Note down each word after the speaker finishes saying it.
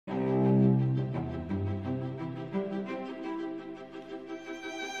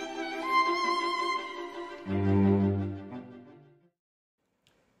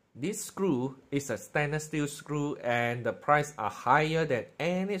This screw is a stainless steel screw and the price are higher than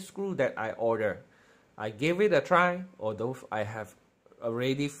any screw that I ordered. I gave it a try, although I have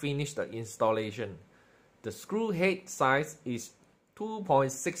already finished the installation. The screw head size is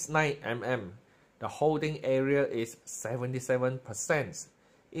 2.69 mm. The holding area is 77%.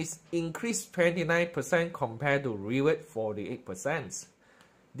 It's increased 29% compared to Reedplate 48%.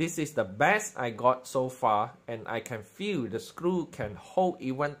 This is the best I got so far, and I can feel the screw can hold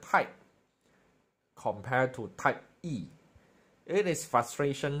even tight compared to Type E. It is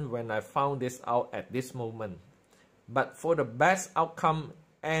frustration when I found this out at this moment. But for the best outcome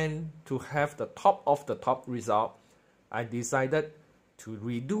and to have the top of the top result, I decided to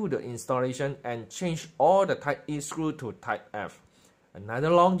redo the installation and change all the Type E screw to Type F. Another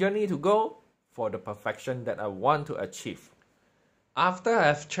long journey to go for the perfection that I want to achieve. After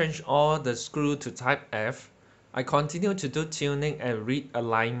I've changed all the screw to Type F, I continue to do tuning and reed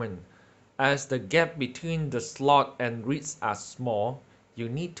alignment. As the gap between the slot and reeds are small, you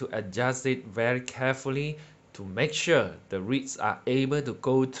need to adjust it very carefully to make sure the reeds are able to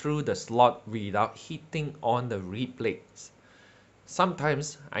go through the slot without hitting on the reed plates.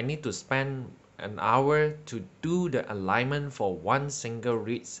 Sometimes I need to spend an hour to do the alignment for one single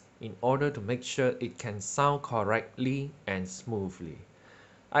reed in order to make sure it can sound correctly and smoothly.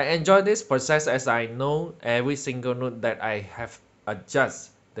 I enjoy this process as I know every single note that I have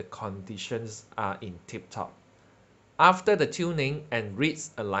adjusted, the conditions are in tip-top. After the tuning and reeds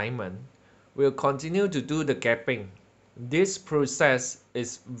alignment, we'll continue to do the gapping. This process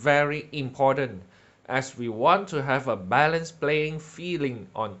is very important as we want to have a balanced playing feeling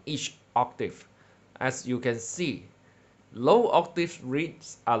on each octave. As you can see, low octave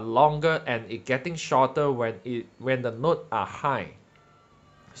reeds are longer and it getting shorter when the notes are high.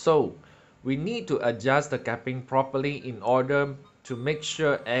 So we need to adjust the gapping properly in order to make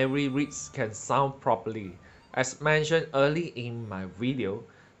sure every reed can sound properly. As mentioned early in my video,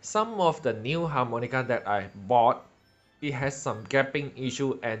 some of the new harmonica that I bought, it has some gapping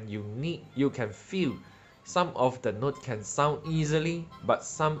issue and you can feel some of the notes can sound easily but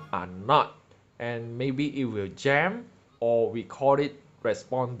some are not, and maybe it will jam, or we call it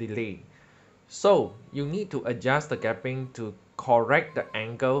response delay. So you need to adjust the gapping to correct the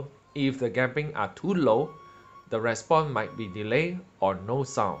angle. If the gapping are too low, the response might be delayed or no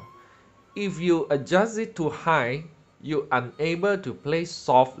sound. If you adjust it too high, you're unable to play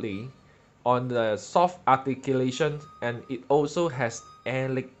softly on the soft articulation, and it also has air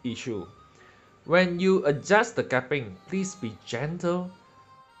leak issue. When you adjust the gapping, please be gentle,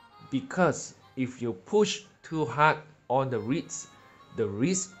 because if you push too hard on the reeds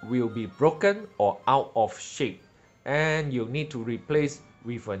will be broken or out of shape, and you need to replace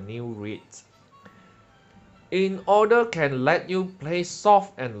with a new reed. In order can let you play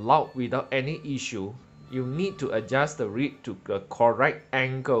soft and loud without any issue, you need to adjust the reed to the correct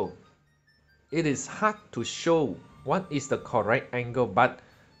angle. It is hard to show what is the correct angle, but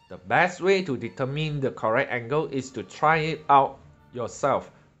the best way to determine the correct angle is to try it out yourself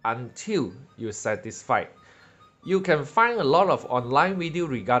until you're satisfied. You can find a lot of online videos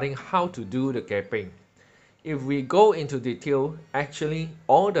regarding how to do the gapping. If we go into detail, actually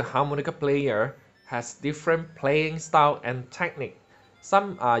all the harmonica player has different playing style and technique.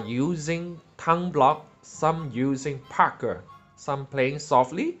 Some are using tongue block, some using Parker, some playing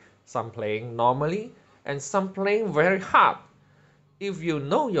softly, some playing normally, and some playing very hard. If you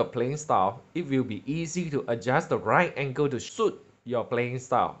know your playing style, it will be easy to adjust the right angle to suit your playing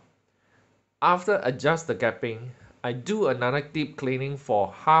style. After adjust the gapping, I do another deep cleaning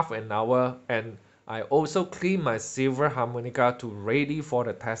for half an hour, and I also clean my silver harmonica to ready for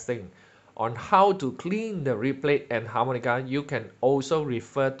the testing. On how to clean the Reedplate and harmonica, you can also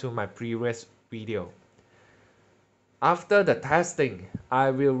refer to my previous video. After the testing,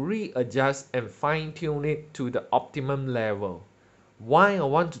 I will readjust and fine-tune it to the optimum level. Why I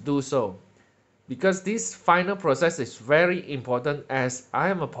want to do so? Because this final process is very important, as I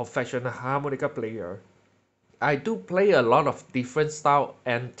am a professional harmonica player. I do play a lot of different style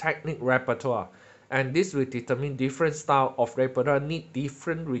and technique repertoire, and this will determine different style of repertoire need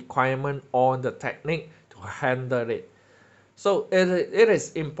different requirement on the technique to handle it. So it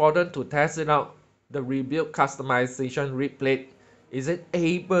is important to test it out. The rebuild customization Reedplate, is it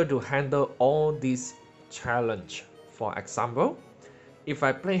able to handle all these challenge? For example, if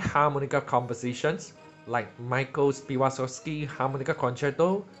I play harmonica compositions like Michael Piłasowski harmonica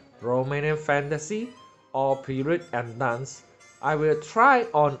concerto, Romanian fantasy, or period and dance, I will try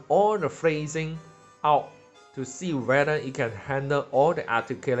on all the phrasing out to see whether it can handle all the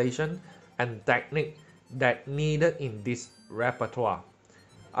articulation and technique that needed in this repertoire.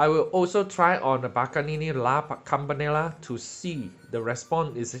 I will also try on the Paganini La Campanella to see the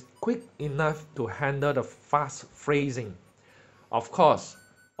response is quick enough to handle the fast phrasing. Of course,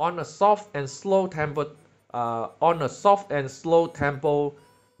 on a soft and slow tempo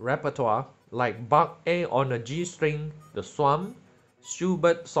repertoire like Bach A on the G string, the Swan,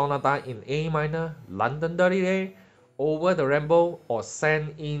 Schubert Sonata in A minor, London Dirty Day, Over the Rainbow or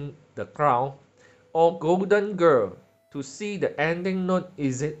Sand in the Crowd, or Golden Girl, to see the ending note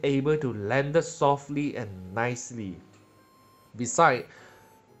is it able to land softly and nicely. Besides,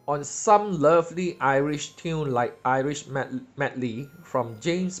 on some lovely Irish tune like Irish Medley from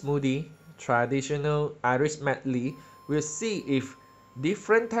James Moody, traditional Irish medley, we'll see if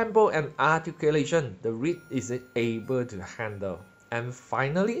different tempo and articulation the reed is able to handle. And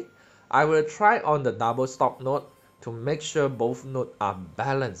finally, I will try on the double stop note to make sure both notes are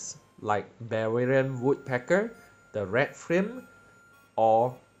balanced, like Bavarian Woodpecker, the Red Film,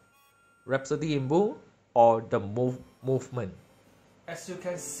 or Rhapsody in Blue, or the Movement. As you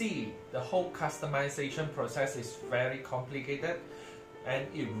can see, the whole customization process is very complicated and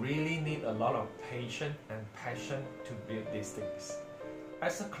it really needs a lot of patience and passion to build these things.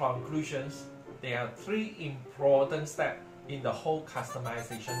 As a conclusion, there are 3 important steps in the whole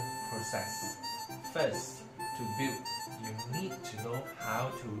customization process. First, to build, you need to know how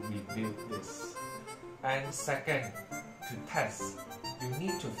to rebuild this. And second, to test, you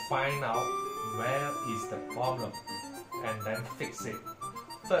need to find out where is the problem and then fix it.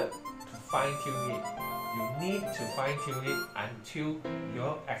 Third, to fine-tune it, you need to fine-tune it until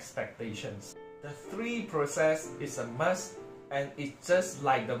your expectations. The 3 process is a must, and it's just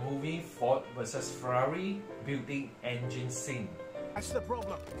like the movie Ford vs Ferrari building engine scene. That's the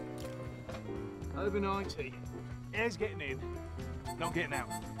problem. Over 90, air's getting in, not getting out.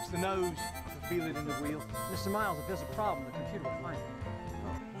 It's the nose, I can feel it in the wheel. Mr. Miles, if there's a problem, the computer will find it.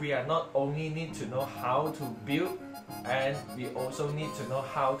 We are not only need to know how to build, and we also need to know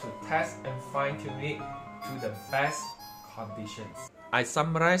how to test and fine-tune it to the best conditions. I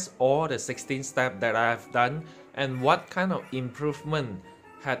summarize all the 16 steps that I have done and what kind of improvement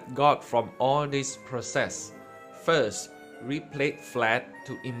had got from all this process. First, reedplate flat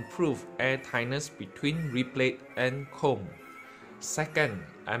to improve air tightness between reedplate and comb. Second,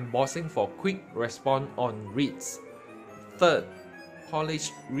 embossing for quick response on reeds. Third,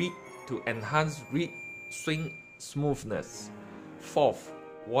 polish reed to enhance reed swing smoothness. Fourth,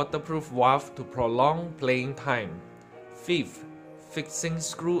 waterproof valve to prolong playing time. Fifth, fixing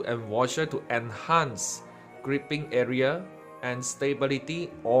screw and washer to enhance gripping area and stability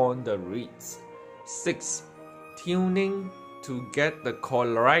on the reeds. Sixth, tuning to get the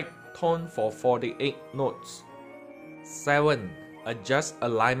correct tone for 48 notes. 7. Adjust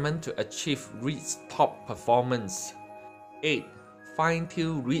alignment to achieve reed's top performance. 8.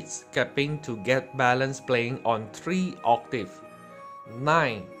 Fine-tune reeds capping to get balance playing on 3 octaves.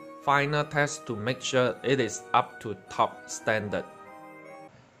 9. Final test to make sure it is up to top standard.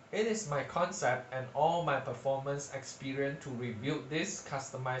 It is my concept and all my performance experience to rebuild this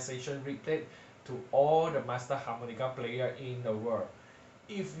customization reedplate to all the master harmonica player in the world.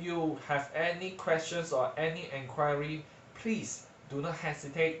 If you have any questions or any inquiry, please do not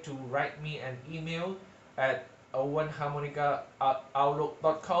hesitate to write me an email at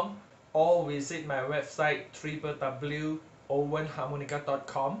owenharmonica@outlook.com or visit my website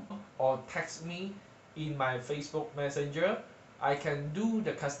www.owenharmonica.com or text me in my Facebook Messenger. I can do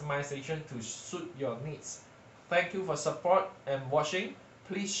the customization to suit your needs. Thank you for support and watching.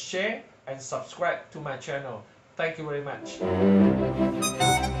 Please share and subscribe to my channel. Thank you very much.